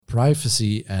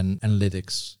privacy and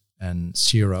analytics and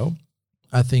CRO.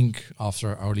 I think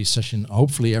after our session,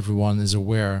 hopefully everyone is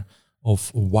aware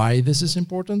of why this is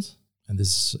important, and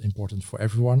this is important for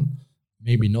everyone.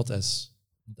 Maybe not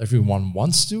everyone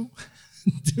wants to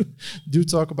do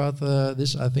talk about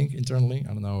this. I think internally,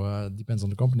 I don't know. Depends on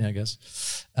the company, I guess.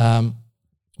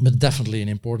 But definitely an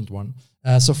important one.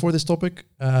 So for this topic,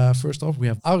 first off, we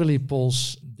have Aurelie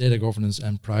Pols, data governance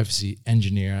and privacy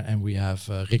engineer, and we have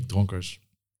Rick Dronkers,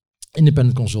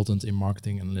 independent consultant in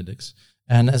marketing analytics.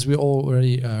 And as we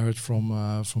already heard from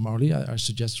Aurelie, I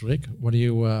suggest, Rick, what do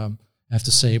you have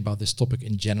to say about this topic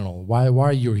in general? Why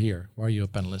are you here? Why are you a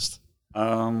panelist?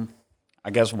 I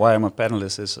guess why I'm a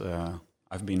panelist is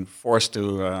I've been forced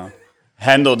to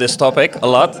handle this topic a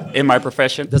lot in my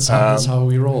profession. That's how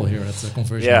we roll here at the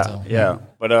Conversion Hotel. Yeah.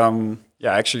 But I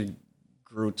actually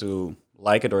grew to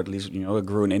like it, or at least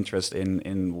grew an interest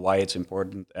in why it's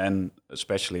important, and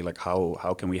especially like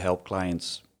how can we help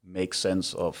clients make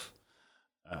sense of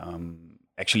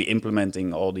actually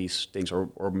implementing all these things,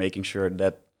 or making sure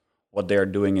that what they're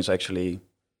doing is actually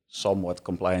somewhat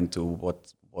compliant to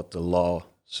what the law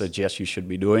suggests you should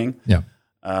be doing. Yeah.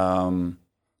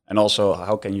 And also,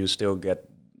 how can you still get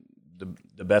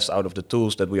the best out of the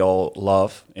tools that we all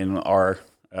love in our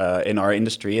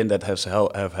industry, and that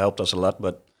have helped us a lot,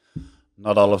 but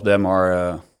not all of them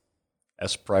are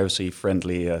as privacy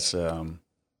friendly as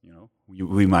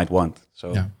we might want.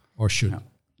 So or should.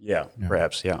 Yeah,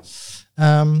 perhaps. Yeah.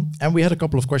 And we had a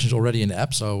couple of questions already in the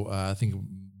app, so I think it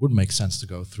would make sense to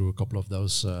go through a couple of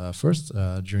those first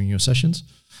during your sessions.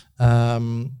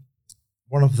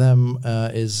 One of them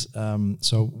is,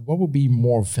 so what would be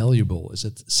more valuable? Is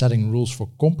it setting rules for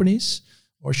companies,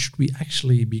 or should we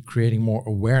actually be creating more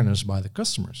awareness by the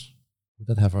customers? Would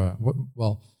that have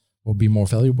what would be more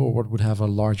valuable? What would have a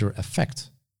larger effect?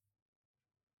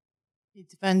 It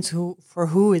depends for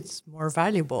who it's more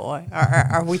valuable.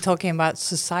 Are we talking about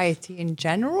society in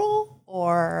general,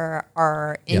 or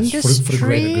our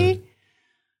industry?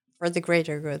 For the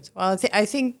greater good. Well, I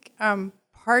think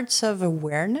parts of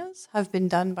awareness have been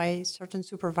done by certain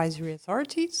supervisory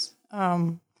authorities,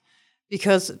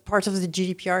 because part of the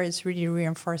GDPR is really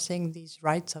reinforcing these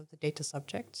rights of the data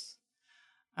subjects.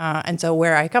 And so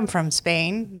where I come from,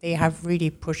 Spain, they have really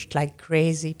pushed like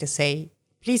crazy to say,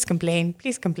 please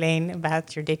complain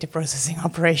about your data processing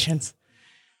operations.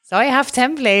 So I have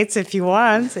templates, if you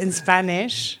want, in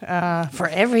Spanish for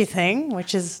everything,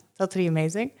 which is totally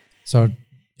amazing. So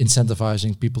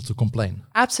incentivizing people to complain.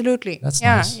 Absolutely. That's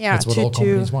nice. Yeah. That's what all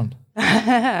companies want.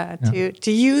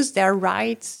 to use their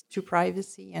rights to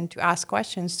privacy and to ask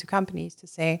questions to companies to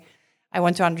say, I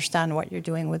want to understand what you're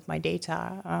doing with my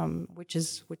data, which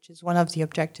is one of the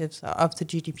objectives of the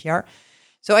GDPR.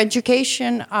 So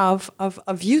education of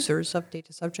users of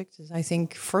data subjects is, I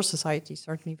think, for society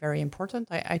certainly very important.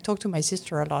 I talk to my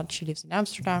sister a lot. She lives in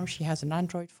Amsterdam. She has an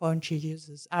Android phone. She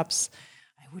uses apps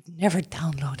I would never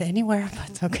download anywhere,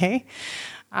 but okay.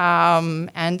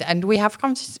 And we have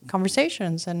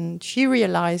conversations, and she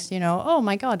realized, oh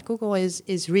my God, Google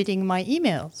is reading my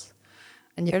emails.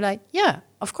 And you're like, yeah,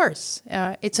 of course.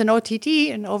 It's an OTT,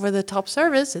 an over-the-top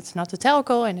service. It's not a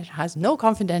telco, and it has no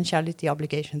confidentiality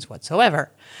obligations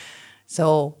whatsoever.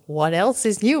 So what else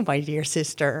is new, my dear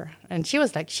sister? And she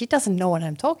was like, she doesn't know what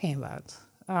I'm talking about.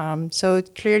 So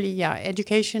clearly,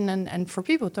 education and for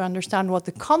people to understand what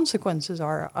the consequences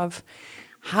are of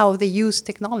how they use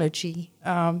technology,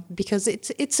 because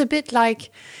it's a bit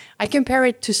like, I compare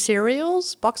it to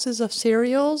cereals, boxes of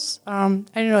cereals. I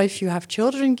don't know if you have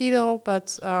children, Guido,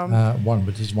 but... one,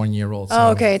 but he's 1 year old. So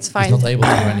okay, it's fine. He's not able to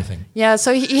do anything. Yeah,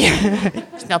 so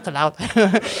he's not allowed.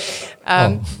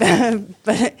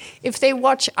 But if they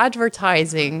watch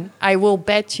advertising, I will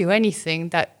bet you anything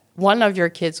that one of your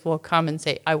kids will come and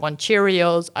say, I want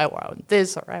Cheerios, I want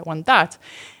this, or I want that.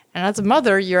 And as a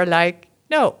mother, you're like,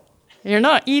 no, you're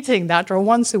not eating that, or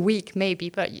once a week maybe,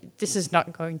 but this is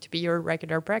not going to be your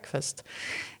regular breakfast.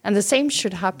 And the same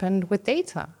should happen with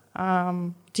data.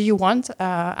 Do you want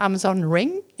Amazon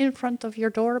Ring in front of your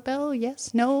doorbell?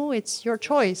 Yes, no, it's your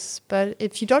choice. But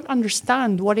if you don't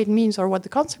understand what it means or what the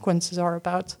consequences are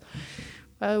about,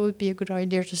 well, it would be a good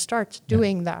idea to start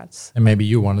doing that. And maybe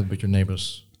you want it, but your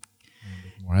neighbors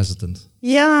more hesitant.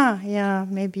 Yeah,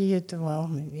 maybe you do. Well,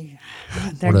 maybe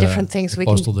there are different things we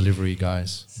can. Postal delivery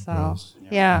guys. So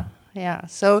yeah.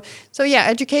 So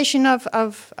education of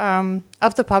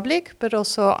the public, but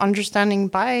also understanding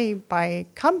by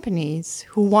companies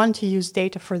who want to use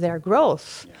data for their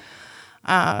growth,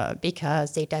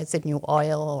 because data is the new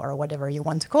oil or whatever you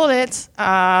want to call it.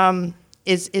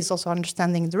 is also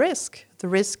understanding the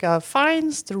risk of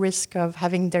fines, the risk of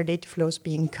having their data flows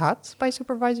being cut by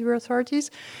supervisory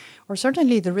authorities, or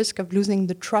certainly the risk of losing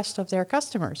the trust of their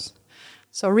customers.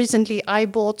 So recently I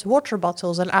bought water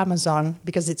bottles on Amazon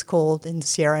because it's cold in the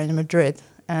Sierra in Madrid.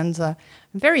 And I'm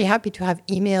very happy to have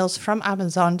emails from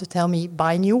Amazon to tell me,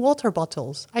 buy new water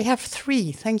bottles. I have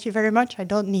 3, thank you very much, I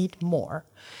don't need more.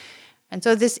 And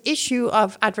so this issue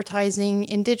of advertising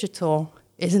in digital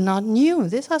is not new.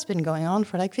 This has been going on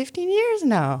for like 15 years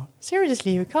now.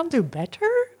 Seriously, we can't do better?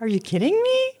 Are you kidding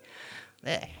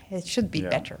me? It should be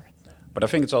better. But I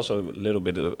think it's also a little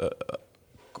bit of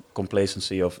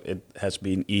complacency of it has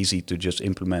been easy to just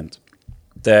implement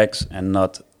tags and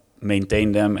not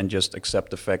maintain them and just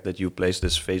accept the fact that you place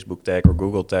this Facebook tag or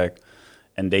Google tag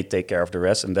and they take care of the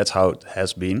rest. And that's how it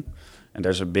has been. And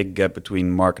there's a big gap between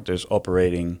marketers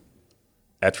operating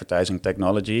advertising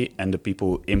technology and the people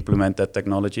who implement that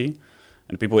technology.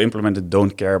 And the people who implement it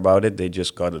don't care about it. They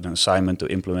just got an assignment to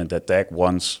implement that tag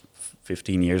once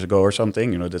 15 years ago or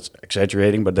something. You know, that's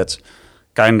exaggerating, but that's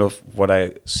kind of what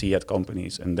I see at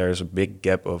companies. And there's a big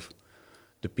gap of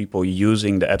the people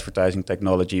using the advertising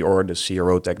technology or the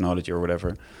CRO technology or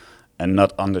whatever, and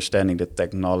not understanding the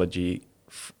technology,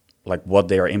 like what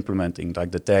they are implementing,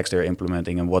 like the tags they're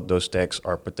implementing and what those tags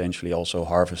are potentially also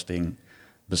harvesting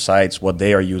besides what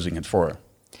they are using it for.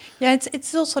 Yeah,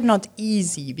 it's also not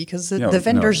easy because the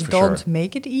vendors don't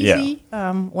make it easy.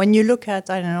 Yeah. When you look at,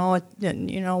 I don't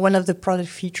know, one of the product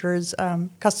features,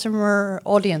 customer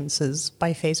audiences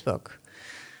by Facebook.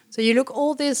 So you look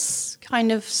all this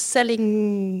kind of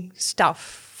selling stuff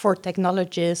for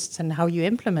technologists and how you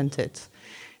implement it.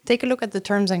 Take a look at the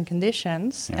terms and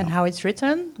conditions and how it's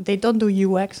written. They don't do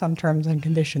UX on terms and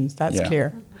conditions. That's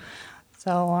clear.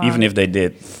 So even if they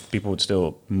did,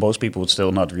 most people would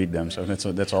still not read them. So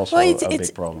that's also a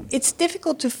big problem. It's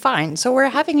difficult to find. So we're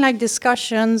having like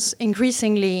discussions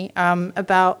increasingly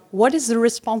about what is the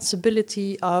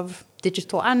responsibility of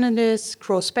digital analysts,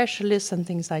 growth specialists, and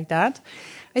things like that.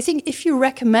 I think if you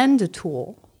recommend a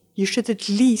tool, you should at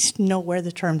least know where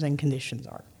the terms and conditions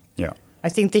are. Yeah. I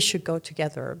think they should go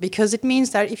together because it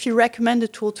means that if you recommend a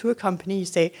tool to a company, you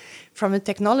say, from a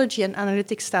technology and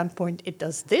analytics standpoint, it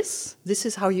does this. This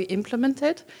is how you implement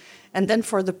it. And then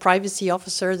for the privacy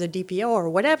officer, the DPO or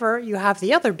whatever, you have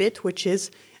the other bit, which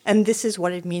is, and this is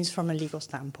what it means from a legal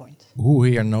standpoint. Who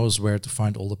here knows where to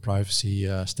find all the privacy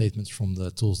statements from the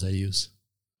tools they use?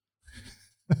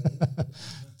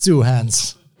 2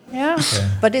 hands. Yeah,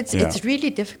 but it's really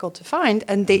difficult to find,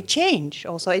 and they change.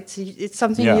 Also, it's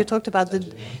something you talked about,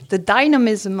 the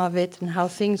dynamism of it and how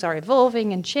things are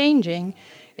evolving and changing.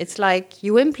 It's like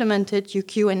you implement it, you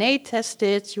Q&A test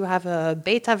it, you have a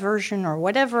beta version or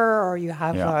whatever, or you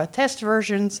have test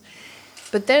versions.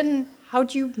 But then how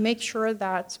do you make sure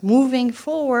that moving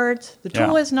forward, the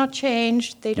tool is not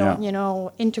changed, they don't,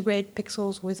 integrate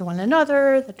pixels with one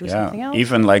another, that do something else?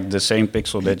 Even like the same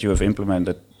pixel that you have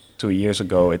implemented 2 years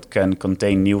ago, it can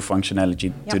contain new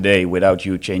functionality today without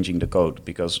you changing the code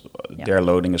because they're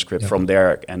loading a script from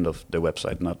their end of the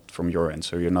website, not from your end.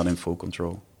 So you're not in full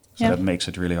control. So that makes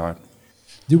it really hard.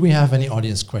 Do we have any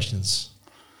audience questions?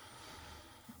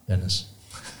 Dennis?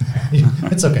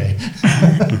 It's okay.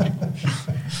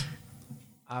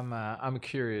 I'm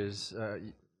curious.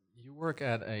 You work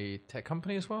at a tech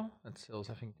company as well that sells,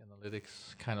 I think,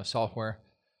 analytics kind of software.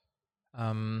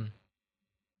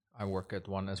 I work at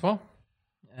one as well.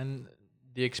 And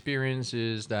the experience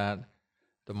is that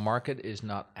the market is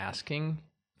not asking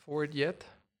for it yet.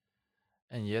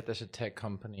 And yet, as a tech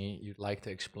company, you'd like to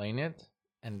explain it.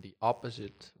 And the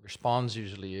opposite response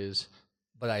usually is,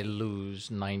 but I lose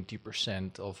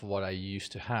 90% of what I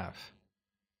used to have.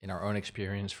 In our own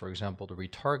experience, for example, the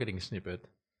retargeting snippet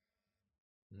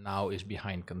now is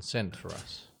behind consent for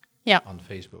us on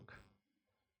Facebook.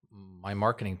 My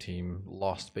marketing team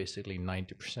lost basically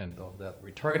 90% of that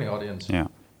retargeting audience. Yeah.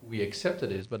 We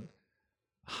accepted it, but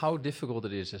how difficult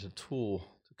it is as a tool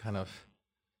to kind of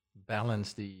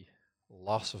balance the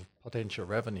loss of potential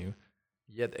revenue,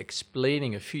 yet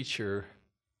explaining a feature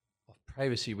of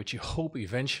privacy which you hope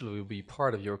eventually will be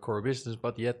part of your core business,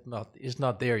 but yet is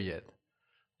not there yet.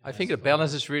 I think the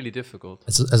balance is really difficult.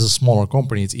 As a smaller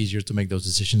company, it's easier to make those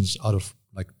decisions out of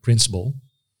like principle.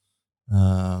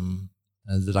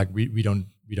 Like we don't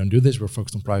do this. We're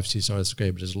focused on privacy, so it's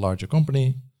okay. But as a larger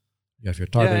company, you have your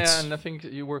targets. Yeah, and I think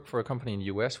you work for a company in the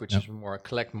US, which is more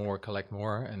collect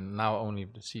more, and now only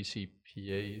the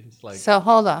CCPA is like. So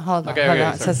hold on.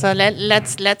 Okay, so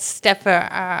let's step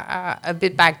a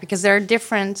bit back because there are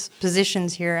different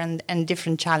positions here and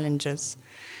different challenges.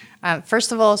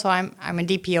 First of all, so I'm a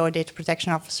DPO, data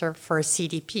protection officer for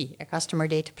CDP, a customer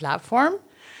data platform.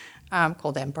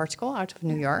 called mParticle out of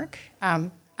New York.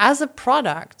 As a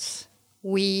product,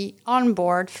 we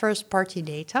onboard first-party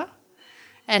data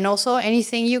and also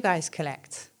anything you guys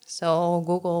collect. So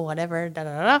Google, whatever,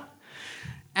 da-da-da.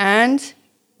 And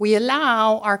we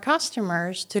allow our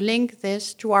customers to link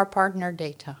this to our partner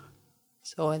data.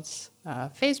 So it's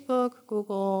Facebook,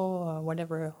 Google,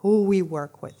 whatever, who we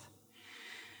work with.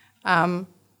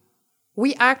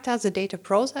 We act as a data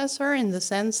processor in the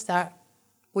sense that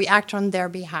we act on their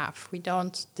behalf. We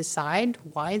don't decide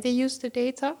why they use the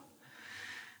data.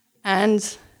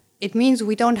 And it means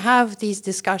we don't have these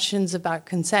discussions about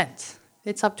consent.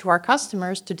 It's up to our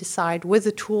customers to decide with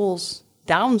the tools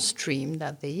downstream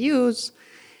that they use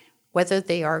whether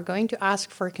they are going to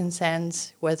ask for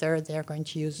consent, whether they're going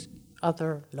to use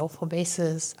other lawful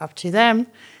bases, up to them.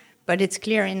 But it's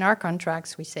clear in our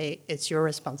contracts, we say it's your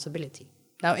responsibility.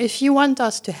 Now, if you want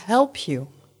us to help you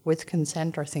with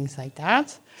consent or things like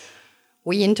that,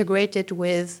 we integrate it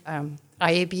with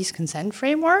IAB's consent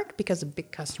framework because a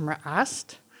big customer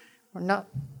asked. We're not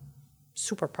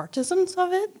super partisans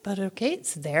of it, but okay,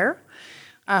 it's there.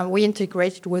 We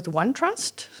integrated with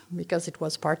OneTrust because it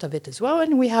was part of it as well,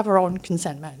 and we have our own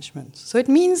consent management. So it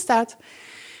means that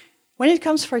when it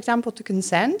comes, for example, to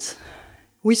consent,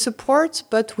 we support,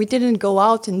 but we didn't go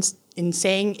out in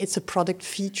saying it's a product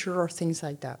feature or things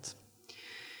like that.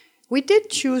 We did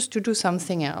choose to do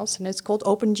something else, and it's called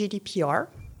OpenGDPR.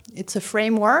 It's a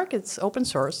framework, it's open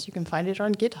source, you can find it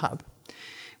on GitHub,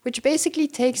 which basically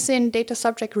takes in data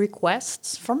subject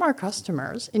requests from our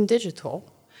customers in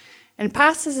digital and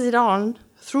passes it on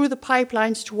through the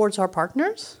pipelines towards our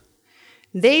partners.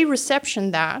 They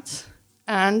reception that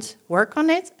and work on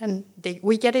it, and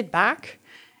we get it back,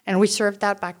 and we serve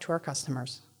that back to our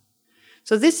customers.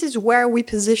 So this is where we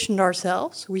positioned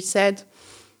ourselves. We said,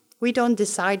 we don't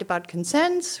decide about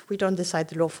consent, we don't decide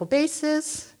the lawful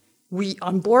basis, we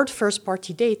onboard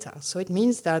first-party data. So it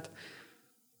means that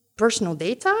personal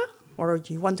data, or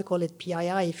you want to call it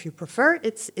PII if you prefer,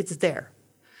 it's there.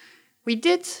 We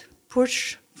did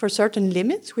push for certain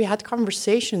limits. We had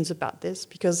conversations about this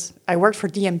because I worked for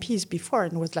DMPs before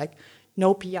and was like,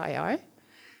 no PII.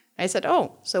 I said,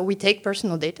 oh, so we take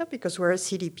personal data because we're a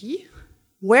CDP.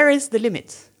 Where is the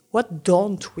limit? What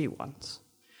don't we want?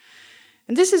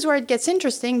 And this is where it gets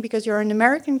interesting because you're an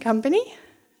American company,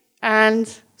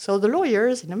 and so the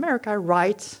lawyers in America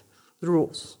write the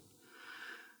rules.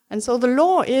 And so the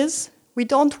law is we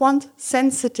don't want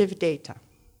sensitive data.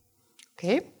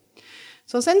 Okay?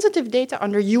 So sensitive data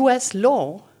under US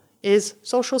law is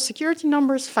social security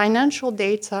numbers, financial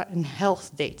data, and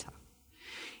health data.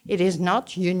 It is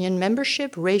not union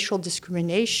membership, racial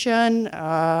discrimination,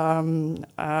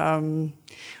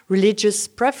 religious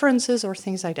preferences, or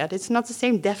things like that. It's not the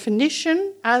same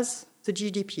definition as the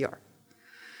GDPR.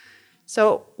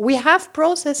 So we have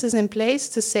processes in place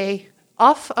to say,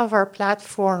 off of our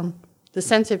platform, the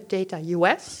sensitive data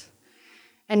US,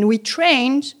 and we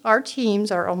trained our teams,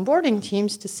 our onboarding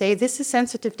teams, to say this is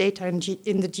sensitive data in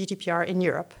the GDPR in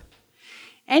Europe.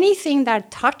 Anything that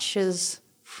touches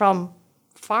from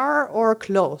far or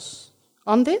close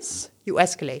on this, you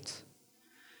escalate.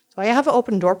 So I have an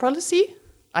open door policy.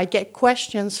 I get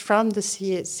questions from the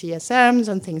CSMs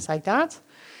and things like that.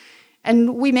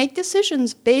 And we make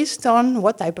decisions based on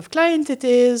what type of client it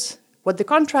is, what the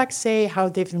contracts say, how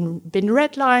they've been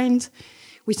redlined.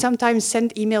 We sometimes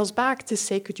send emails back to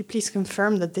say, could you please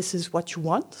confirm that this is what you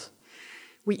want?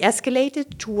 We escalate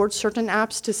it towards certain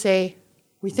apps to say,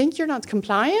 we think you're not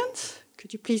compliant.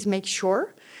 Could you please make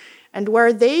sure? And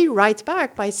where they write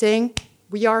back by saying,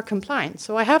 we are compliant.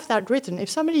 So I have that written. If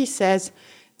somebody says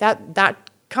that that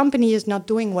company is not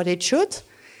doing what it should,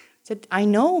 I said, I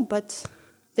know, but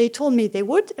they told me they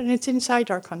would, and it's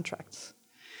inside our contracts.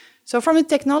 So from a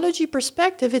technology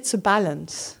perspective, it's a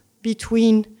balance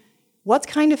between what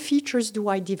kind of features do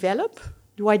I develop?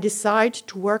 Do I decide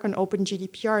to work on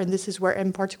OpenGDPR, and this is where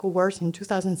mParticle was in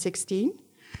 2016?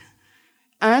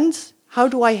 And how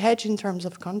do I hedge in terms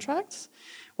of contracts?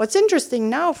 What's interesting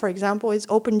now, for example, is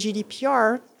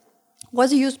OpenGDPR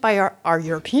was used by our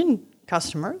European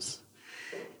customers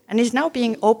and is now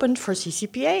being opened for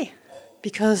CCPA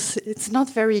because it's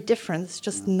not very different. It's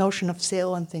just the notion of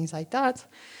sale and things like that.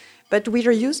 But we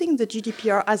are using the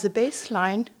GDPR as a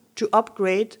baseline to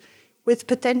upgrade with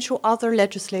potential other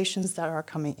legislations that are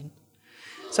coming in.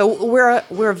 So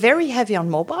we're very heavy on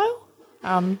mobile.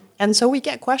 And so we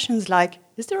get questions like,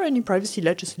 is there any privacy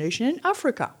legislation in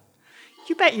Africa?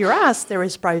 You bet your ass there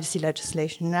is privacy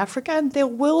legislation in Africa, and they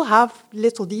will have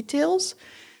little details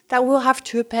that will have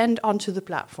to append onto the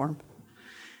platform.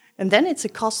 And then it's a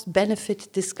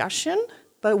cost-benefit discussion,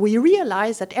 but we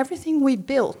realize that everything we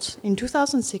built in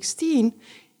 2016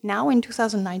 now in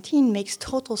 2019 makes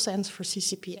total sense for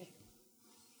CCPA.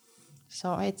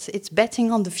 So it's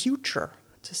betting on the future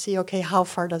to see, okay, how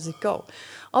far does it go?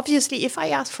 Obviously, if I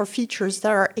ask for features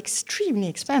that are extremely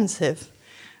expensive,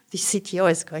 the CTO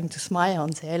is going to smile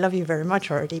and say, I love you very much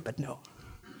already, but no.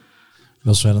 We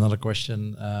also had another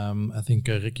question. I think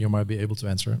Rick, you might be able to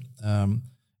answer.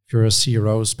 If you're a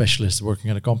CRO specialist working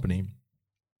at a company,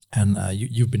 and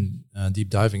you've been deep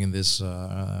diving in this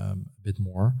a bit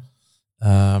more,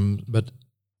 but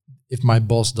if my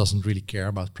boss doesn't really care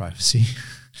about privacy,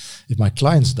 if my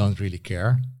clients don't really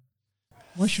care,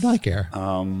 why should I care?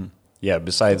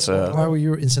 Besides, why were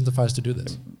you incentivized to do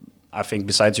this? I think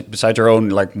besides your own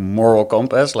like moral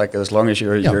compass, like as long as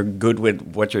you're good with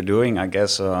what you're doing, I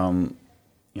guess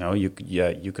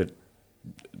you could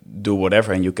do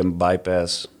whatever, and you can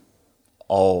bypass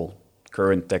all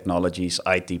current technologies,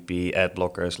 ITP, ad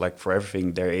blockers. Like for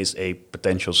everything, there is a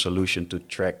potential solution to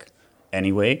track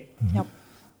anyway. Yep.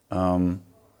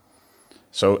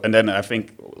 So, and then I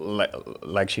think,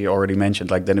 like she already mentioned,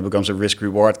 like then it becomes a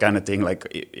risk-reward kind of thing. Like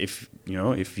if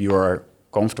you are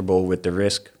comfortable with the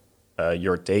risk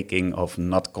you're taking of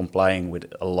not complying with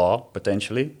a law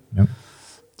potentially,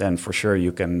 then for sure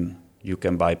you can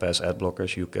bypass ad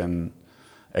blockers. You can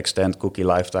extend cookie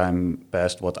lifetime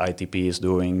past what ITP is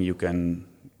doing. You can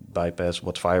bypass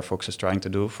what Firefox is trying to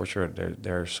do. For sure,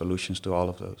 there are solutions to all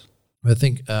of those. I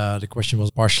think the question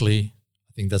was partially,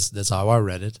 I think that's how I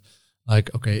read it.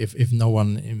 Like, okay,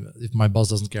 if my boss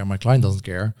doesn't care, my client doesn't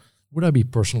care, would I be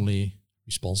personally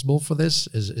responsible for this?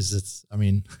 Is it? I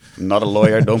mean, not a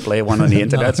lawyer, don't play one on the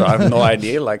internet, so I have no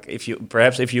idea. Like, if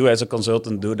you as a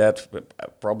consultant do that,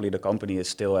 probably the company is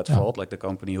still at fault. Like the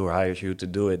company who hires you to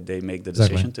do it, they make the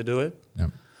decision to do it. Yeah.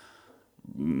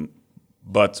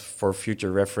 But for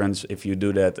future reference, if you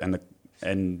do that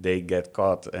and they get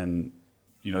caught and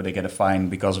they get a fine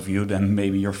because of you, then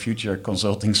maybe your future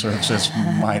consulting services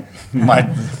might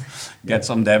get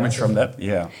some damage from that.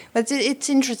 Yeah, but it's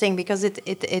interesting because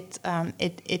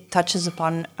it touches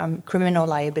upon criminal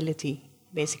liability.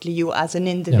 Basically, you as an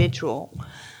individual,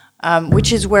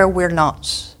 which is where we're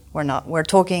not. We're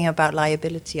talking about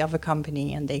liability of a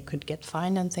company, and they could get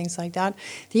fined and things like that.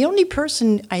 The only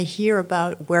person I hear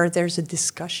about where there's a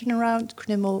discussion around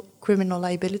criminal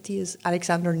liability is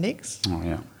Alexander Nix. Oh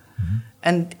yeah. Mm-hmm.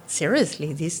 And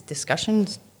seriously, these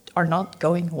discussions are not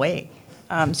going away.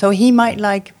 So he might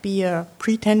be a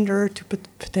pretender to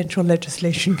potential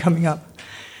legislation coming up,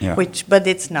 but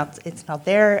it's not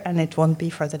there, and it won't be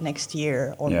for the next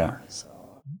year or more. So.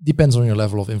 Depends on your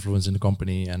level of influence in the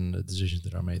company and the decisions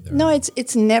that are made there. No,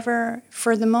 it's never.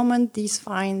 For the moment, these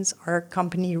fines are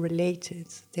company related.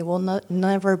 They will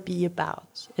never be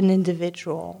about an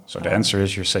individual. So the answer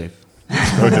is you're safe.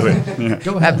 Go do it. Yeah.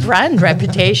 Go ahead. Brand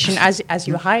reputation, as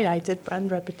you highlighted, brand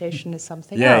reputation is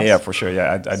something else. Yeah, for sure.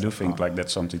 Yeah, I do think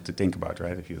that's something to think about,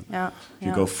 right? If you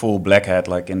go full black hat,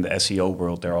 like in the SEO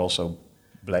world, there are also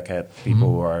black hat people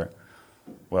who are,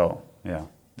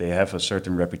 they have a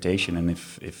certain reputation, and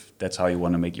if that's how you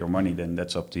want to make your money, then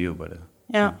that's up to you. But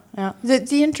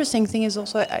The interesting thing is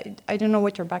also, I don't know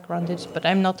what your background is, but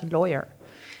I'm not a lawyer.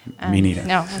 Me neither.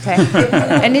 No, okay.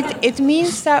 And it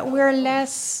means that we're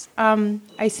less,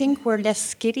 I think we're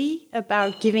less skitty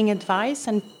about giving advice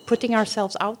and putting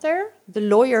ourselves out there. The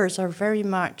lawyers are very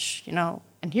much,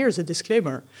 and here's a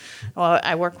disclaimer. Well,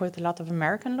 I work with a lot of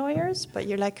American lawyers, but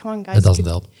you're like, come on, guys. That doesn't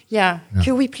help. Yeah.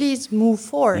 Could we please move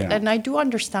forward? Yeah. And I do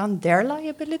understand their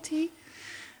liability,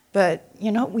 but,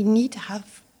 we need to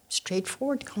have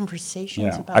straightforward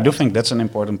conversations about I do think that's an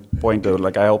important point, though.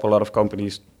 Like, I help a lot of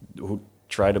companies who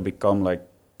try to become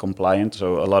compliant.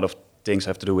 So a lot of things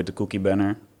have to do with the cookie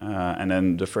banner. And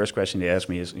then the first question they ask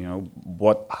me is,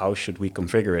 how should we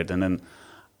configure it? And then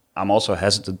I'm also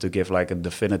hesitant to give a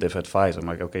definitive advice. I'm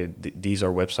like, okay, these are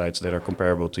websites that are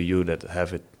comparable to you that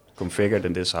have it configured,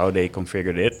 and this is how they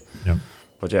configured it. Yeah.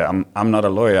 But I'm not a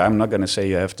lawyer. I'm not going to say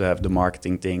you have to have the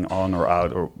marketing thing on or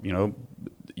out, or,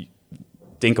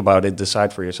 think about it,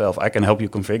 decide for yourself. I can help you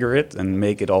configure it and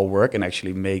make it all work and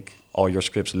actually make all your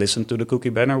scripts listen to the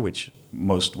cookie banner, which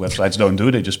most websites don't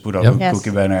do. They just put up a cookie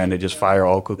banner and they just fire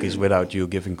all cookies without you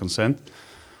giving consent.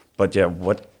 But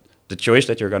what the choice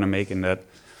that you're going to make in that,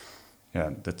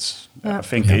 that's I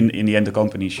think in the end the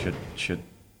company should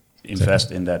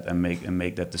invest in that and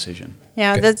make that decision.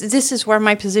 Yeah, this is where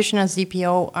my position as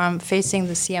DPO facing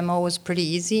the CMO was pretty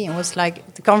easy. It was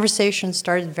the conversation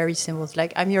started very simple. It's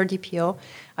like, I'm your DPO.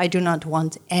 I do not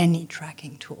want any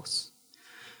tracking tools.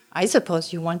 I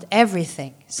suppose you want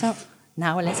everything. So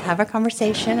now let's have a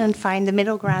conversation and find the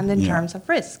middle ground in terms of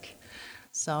risk.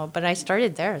 So, but I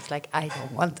started there. It's like, I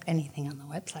don't want anything on the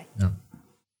website. Yeah.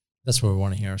 That's what we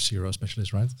want to hear, CRO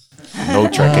specialist, right? No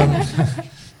tracking.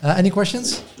 Any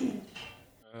questions?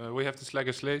 We have this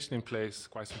legislation in place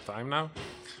quite some time now,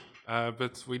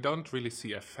 but we don't really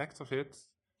see effect of it,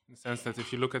 in the sense that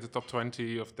if you look at the top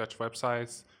 20 of Dutch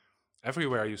websites,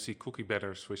 everywhere you see cookie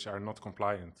banners which are not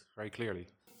compliant, very clearly.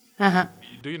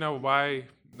 Do you know why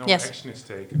no action is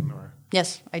taken? Or?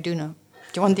 Yes, I do know.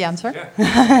 Do you want the answer?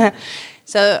 Yeah.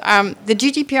 So the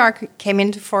GDPR came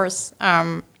into force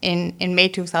in May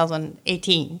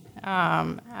 2018.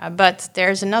 But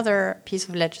there's another piece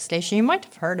of legislation you might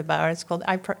have heard about. It's called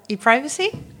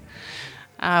e-privacy,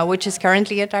 which is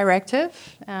currently a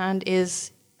directive and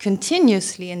is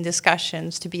continuously in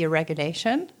discussions to be a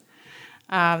regulation.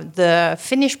 The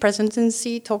Finnish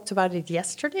presidency talked about it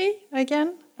yesterday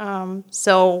again.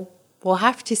 So we'll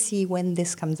have to see when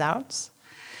this comes out.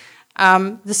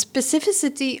 The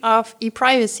specificity of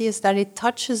e-privacy is that it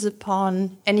touches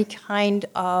upon any kind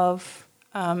of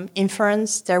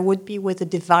inference there would be with a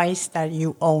device that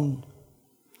you own.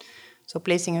 So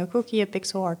placing a cookie, a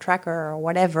pixel, or tracker, or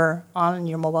whatever on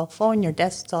your mobile phone, your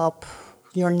desktop,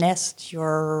 your Nest,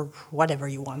 your whatever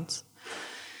you want.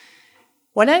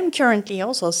 What I'm currently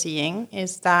also seeing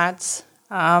is that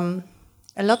a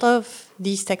lot of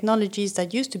these technologies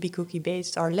that used to be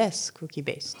cookie-based are less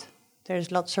cookie-based. There's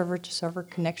a lot of server-to-server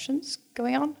connections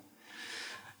going on.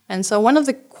 And so one of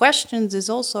the questions is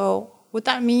also, would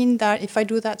that mean that if I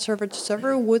do that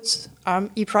server-to-server, would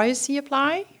e-privacy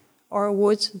apply, or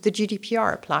would the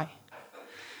GDPR apply?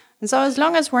 And so as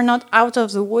long as we're not out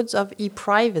of the woods of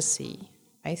e-privacy,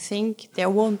 I think there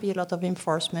won't be a lot of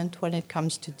enforcement when it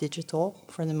comes to digital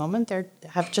for the moment. There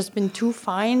have just been 2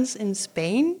 fines in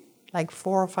Spain, like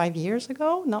 4 or 5 years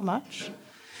ago, not much.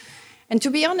 And to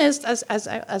be honest,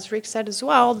 as Rick said as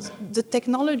well, the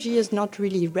technology is not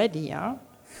really ready. Yeah?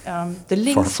 The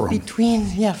links between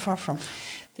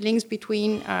the links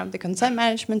between the consent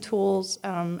management tools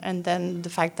and then the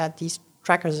fact that these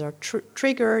trackers are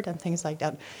triggered and things like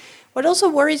that. What also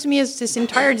worries me is this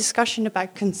entire discussion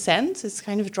about consent. It's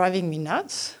kind of driving me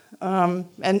nuts,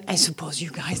 and I suppose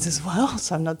you guys as well.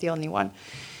 So I'm not the only one,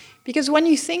 because when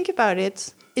you think about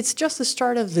it, it's just the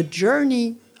start of the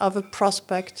journey of a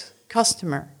prospect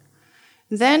customer.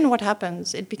 Then what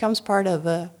happens? It becomes part of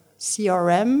a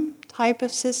CRM type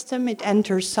of system. It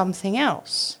enters something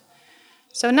else.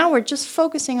 So now we're just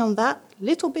focusing on that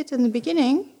little bit in the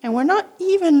beginning, and we're not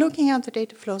even looking at the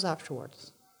data flows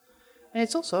afterwards. And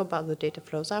it's also about the data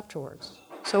flows afterwards.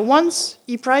 So once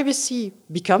e-privacy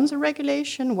becomes a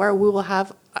regulation where we will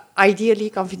have ideally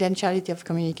confidentiality of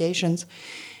communications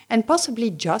and possibly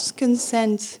just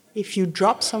consent if you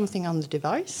drop something on the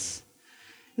device,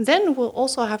 then we'll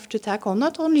also have to tackle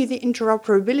not only the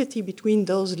interoperability between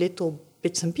those little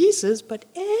bits and pieces, but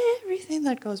everything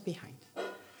that goes behind.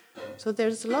 So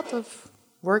there's a lot of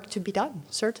work to be done,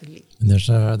 certainly. And there's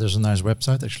a nice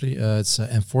website, actually. It's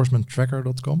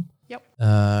enforcementtracker.com. Yep.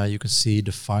 You can see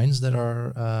the fines that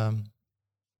are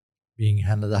being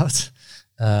handed out.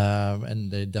 And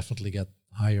they definitely get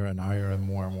higher and higher and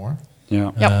more.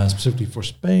 Yeah. Specifically for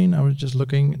Spain, I was just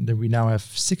looking that we now have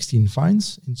 16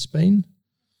 fines in Spain,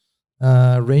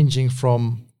 ranging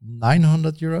from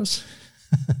 900 euros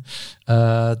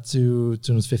to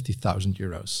 250,000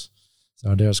 euros.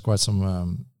 So there's quite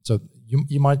some. So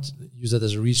you might use that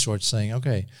as a resource, saying,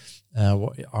 okay,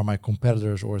 what are my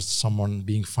competitors or is someone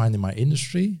being fined in my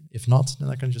industry? If not, then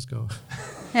I can just go.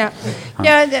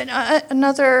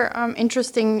 Another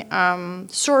interesting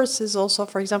source is also,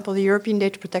 for example, the European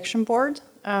Data Protection Board.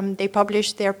 They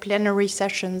publish their plenary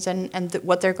sessions and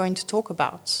what they're going to talk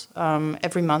about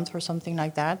every month or something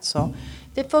like that. So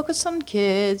they focus on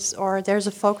kids, or there's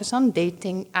a focus on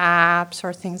dating apps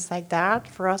or things like that.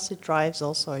 For us, it drives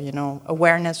also,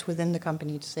 awareness within the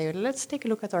company to say, let's take a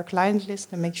look at our client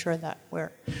list and make sure that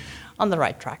we're on the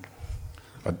right track.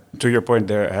 But to your point,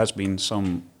 there has been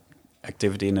some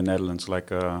activity in the Netherlands, like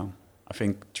I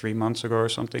think 3 months ago or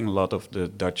something. A lot of the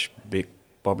Dutch big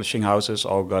publishing houses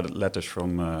all got letters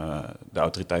from the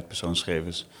Autoriteit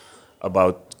Persoonsgegevens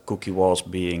about cookie walls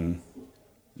being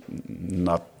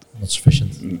not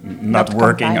sufficient, not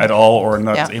working compliant at all, or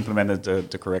not implemented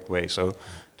the correct way. So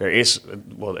there is,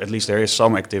 at least there is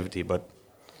some activity, but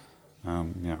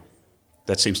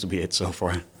that seems to be it so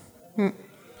far.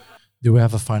 Do we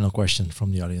have a final question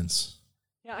from the audience?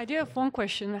 Yeah, I do have one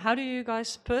question. How do you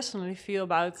guys personally feel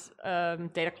about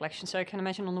data collection? So I can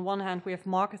imagine on the one hand, we have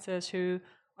marketers who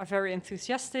are very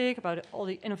enthusiastic about all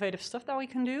the innovative stuff that we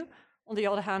can do. On the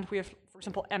other hand, we have, for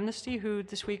example, Amnesty, who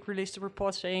this week released a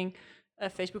report saying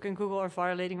Facebook and Google are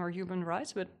violating our human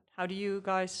rights. But how do you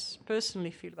guys personally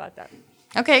feel about that?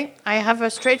 Okay, I have a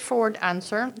straightforward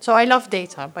answer. So I love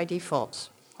data by default.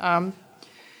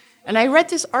 And I read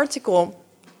this article,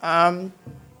 and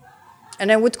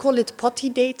I would call it potty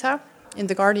data in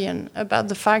The Guardian, about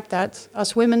the fact that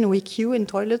as women, we queue in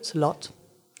toilets a lot.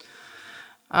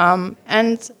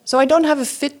 And so I don't have a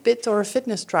Fitbit or a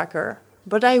fitness tracker,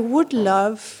 but I would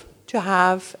love to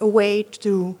have a way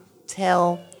to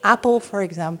tell Apple, for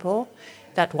example,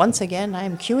 that once again I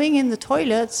am queuing in the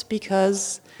toilets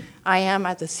because I am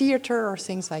at the theater or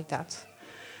things like that.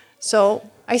 So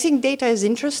I think data is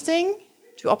interesting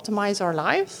to optimize our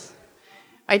lives.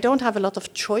 I don't have a lot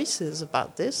of choices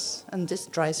about this, and this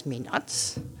drives me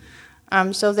nuts.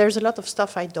 So there's a lot of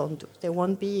stuff I don't do. There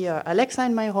won't be Alexa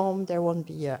in my home. There won't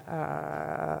be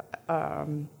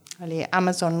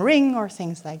Amazon Ring or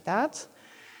things like that.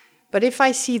 But if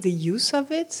I see the use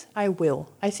of it, I will.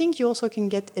 I think you also can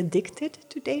get addicted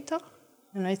to data,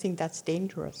 and I think that's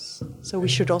dangerous. So we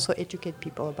should also educate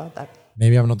people about that.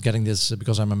 Maybe I'm not getting this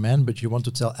because I'm a man, but you want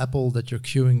to tell Apple that you're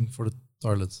queuing for the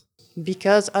toilet.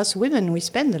 Because us women, we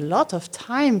spend a lot of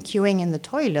time queuing in the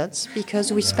toilets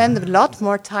because we spend a lot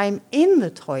more time in the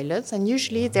toilets, and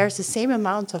usually there's the same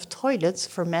amount of toilets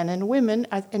for men and women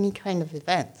at any kind of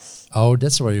events. Oh,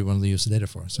 that's what you want to use the data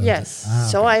for. So yes.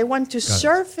 So okay. I want to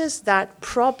surface that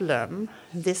problem,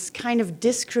 this kind of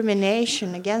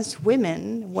discrimination against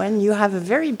women when you have a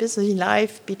very busy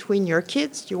life between your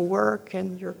kids, your work,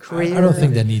 and your career. I don't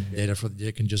think they need data for.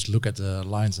 They can just look at the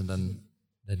lines and then.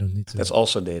 They don't need to. That's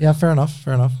also data. Yeah, fair enough.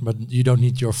 But you don't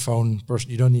need your phone.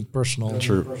 You don't need personal.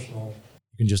 True.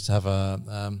 You can just have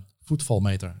a footfall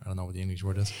meter. I don't know what the English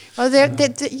word is. Well,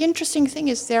 the interesting thing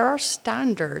is there are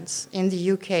standards in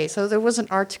the UK. So there was an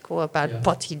article about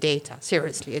potty data.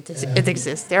 Seriously, it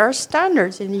exists. There are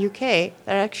standards in the UK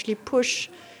that actually push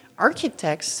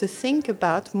architects to think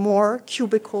about more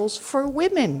cubicles for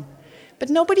women. But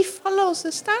nobody follows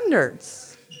the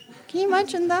standards. Can you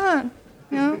imagine that?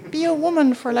 You know, be a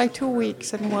woman for like 2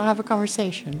 weeks and we'll have a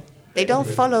conversation. They don't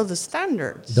follow the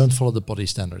standards. They don't follow the potty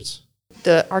standards.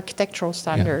 The architectural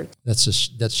standard. Yeah,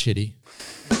 that's shitty.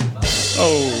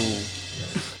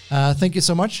 Oh. Thank you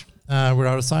so much. We're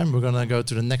out of time. We're going to go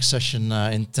to the next session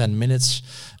in 10 minutes,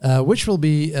 which will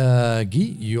be Guy.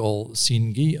 You all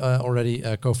seen Guy already,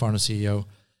 co-founder, CEO,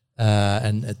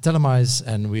 and Telemise.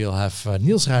 And we'll have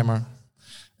Niels Rijmer,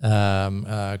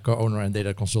 co-owner and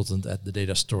data consultant at The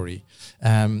Data Story.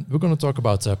 We're going to talk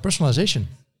about personalization.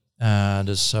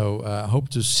 So hope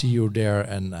to see you there.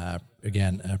 And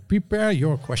again, prepare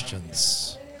your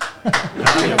questions.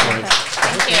 Thank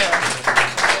you.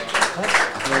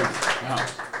 Great.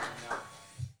 Wow.